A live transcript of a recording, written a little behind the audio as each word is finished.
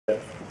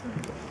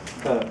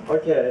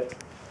Okay.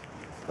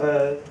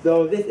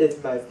 Though this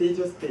is my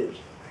C2 speech,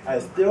 I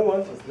still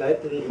want to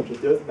slightly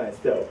introduce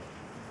myself.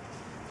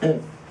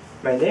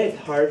 My name is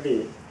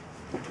Harvey,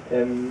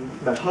 and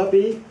my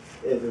hobby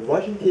is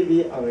watching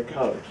TV on the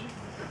couch,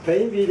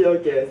 playing video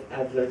games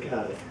after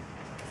class,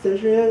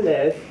 searching a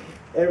net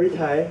every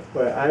time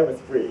when I was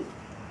free.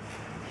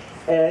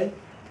 And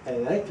I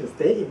like to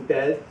stay in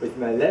bed with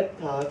my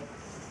laptop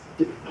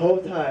the whole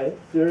time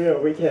during a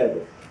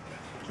weekend.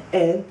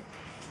 And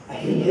I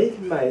hate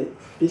my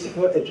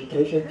physical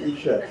education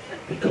teacher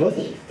because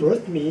he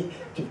forced me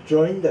to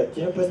join the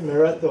campus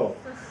marathon.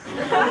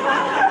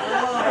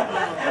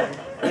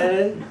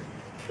 And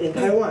in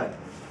Taiwan,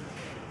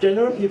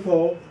 general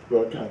people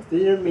will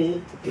consider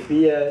me to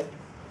be a...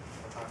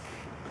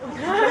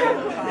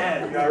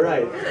 Yeah, you are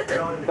right.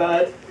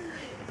 But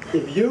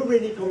if you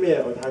really call me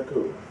an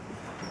otaku,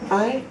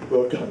 I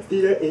will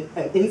consider it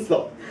an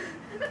insult.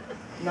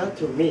 Not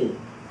to me,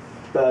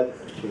 but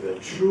to the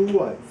true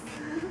ones.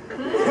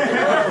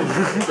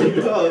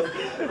 Because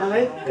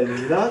I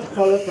am not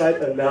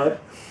qualified enough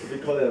to be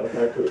called an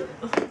otaku.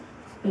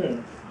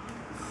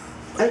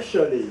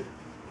 Actually,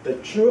 the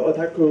true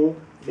otaku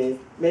means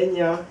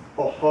mania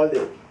or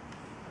holic,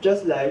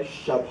 just like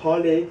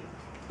shopaholic,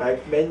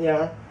 bike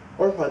mania,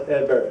 or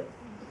whatever.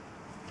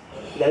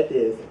 That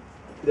is,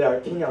 they are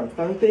keen on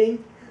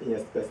something in a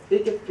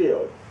specific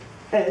field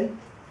and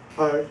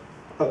are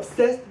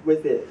obsessed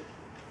with it.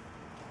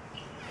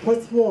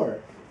 What's more,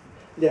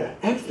 they are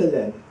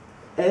excellent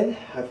and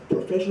have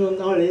professional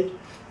knowledge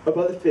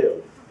about the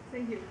field.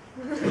 Thank you.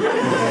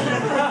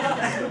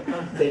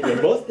 Take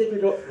the most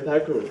typical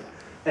otaku,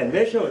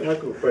 animation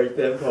otaku, for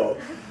example.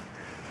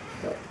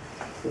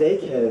 They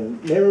can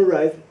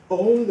memorize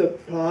all the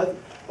plots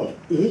of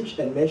each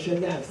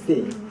animation they have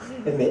seen,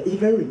 and may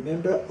even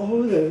remember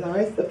all the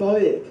lines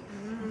about it.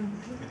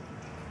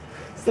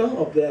 Some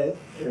of them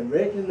can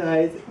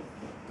recognize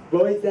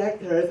voice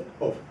actors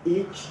of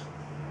each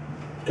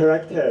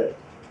character,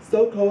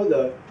 so-called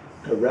the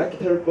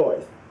character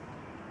voice.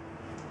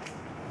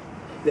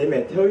 They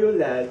may tell you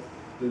that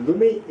the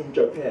Lumi in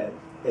Japan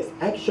is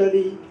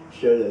actually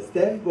share the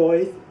same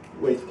voice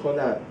with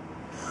Conan.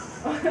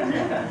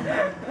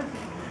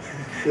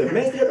 The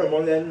master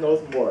among them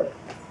knows more.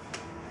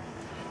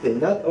 They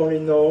not only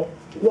know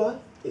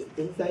what is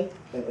inside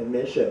an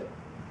animation,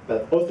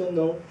 but also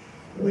know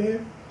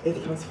where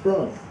it comes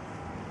from.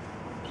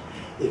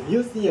 If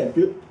you see a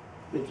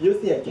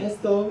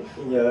castle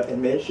in your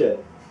animation,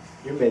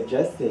 you may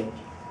just think,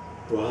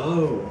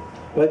 wow,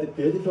 what a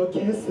beautiful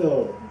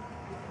castle.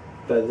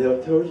 But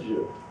they'll tell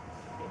you,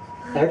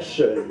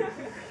 actually,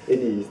 it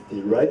is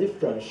derived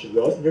from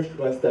Schloss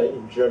Neuschwanstein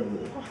in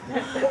Germany.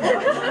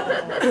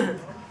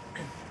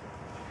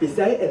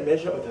 Besides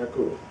animation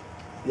otaku,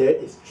 there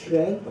is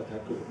train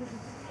otaku,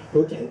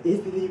 who can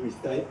easily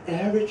recite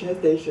every train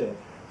station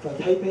from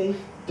Taipei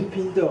to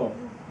Pingdong.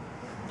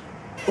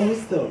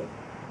 Also,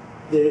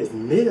 there is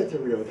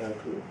military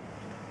otaku,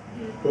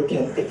 who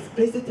can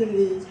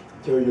explicitly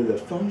tell you the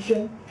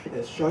function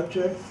and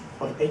structure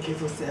of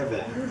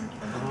AK-47.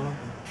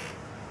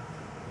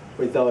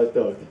 Without a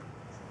doubt,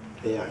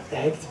 they are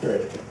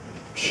experts,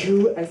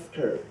 true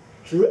experts.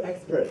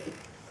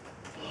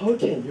 How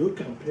can you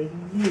compare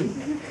me,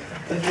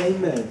 a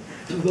layman,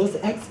 to those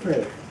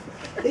experts?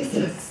 It's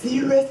a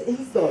serious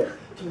insult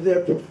to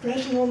their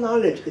professional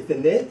knowledge,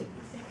 isn't it?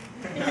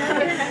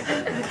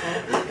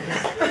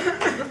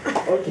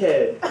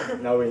 Okay,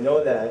 now we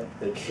know that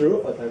the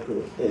true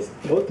otaku is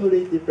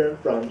totally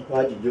different from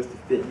what you used to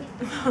think.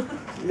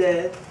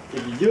 Then,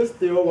 if you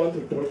still want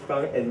to poke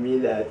fun at me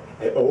that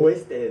I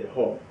always stay at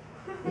home,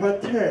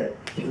 what term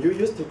can you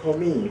use to call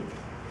me?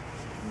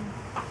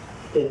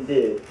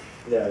 Indeed,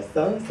 there are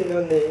some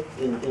synonyms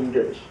in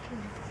English.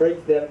 For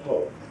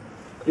example,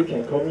 you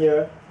can call me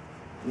a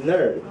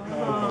nerd.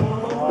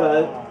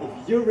 But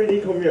if you really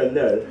call me a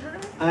nerd,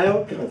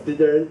 I'll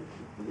consider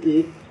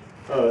it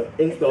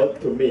insult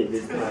to me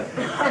this time.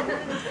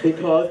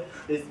 Because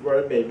this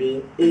word may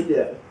mean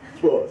idiot,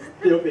 fool,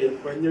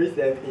 stupid when you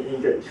say it in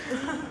English.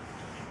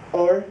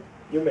 Or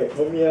you may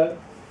call me a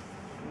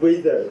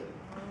wizard,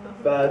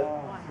 but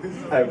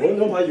I won't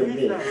know what you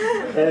mean,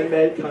 and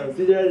may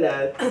consider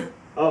that,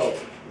 oh,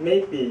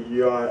 maybe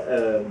you are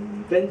a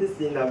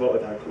fantasy novel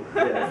otaku.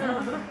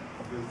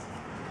 Yes.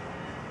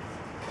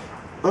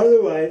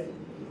 Otherwise,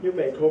 you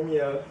may call me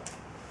a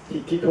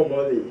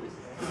hikikomori.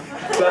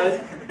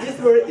 But this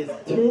word is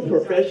too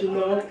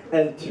professional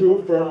and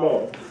too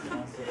formal.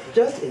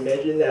 Just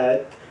imagine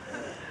that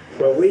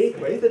when we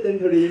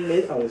coincidentally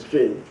meet on the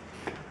street,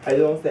 I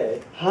don't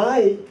say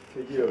hi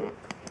to you,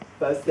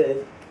 but say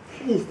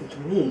pleased to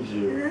meet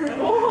you. It's a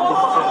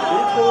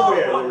little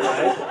weird,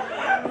 right?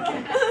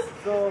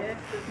 So,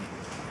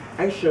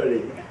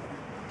 actually,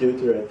 due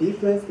to a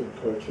difference in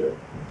culture,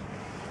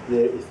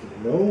 there is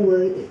no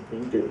word in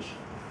English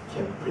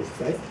can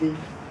precisely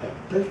and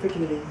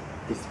perfectly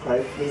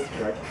describe this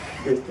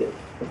characteristic.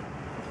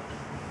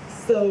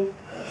 So,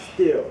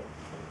 still,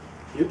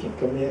 you can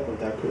call me an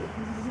otaku.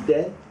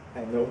 Then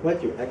I know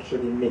what you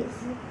actually mean.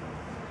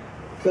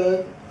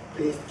 But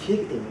please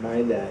keep in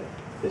mind that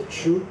the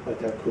true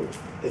otaku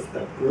is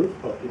a group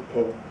of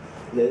people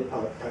that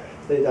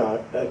are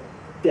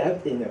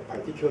adept in a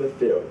particular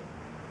field.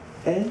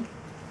 And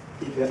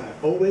if I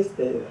always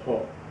stay at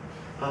home,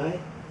 I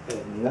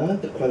am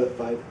not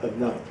qualified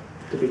enough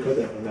to be called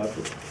an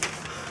otaku.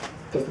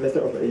 Just a matter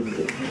of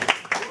evening.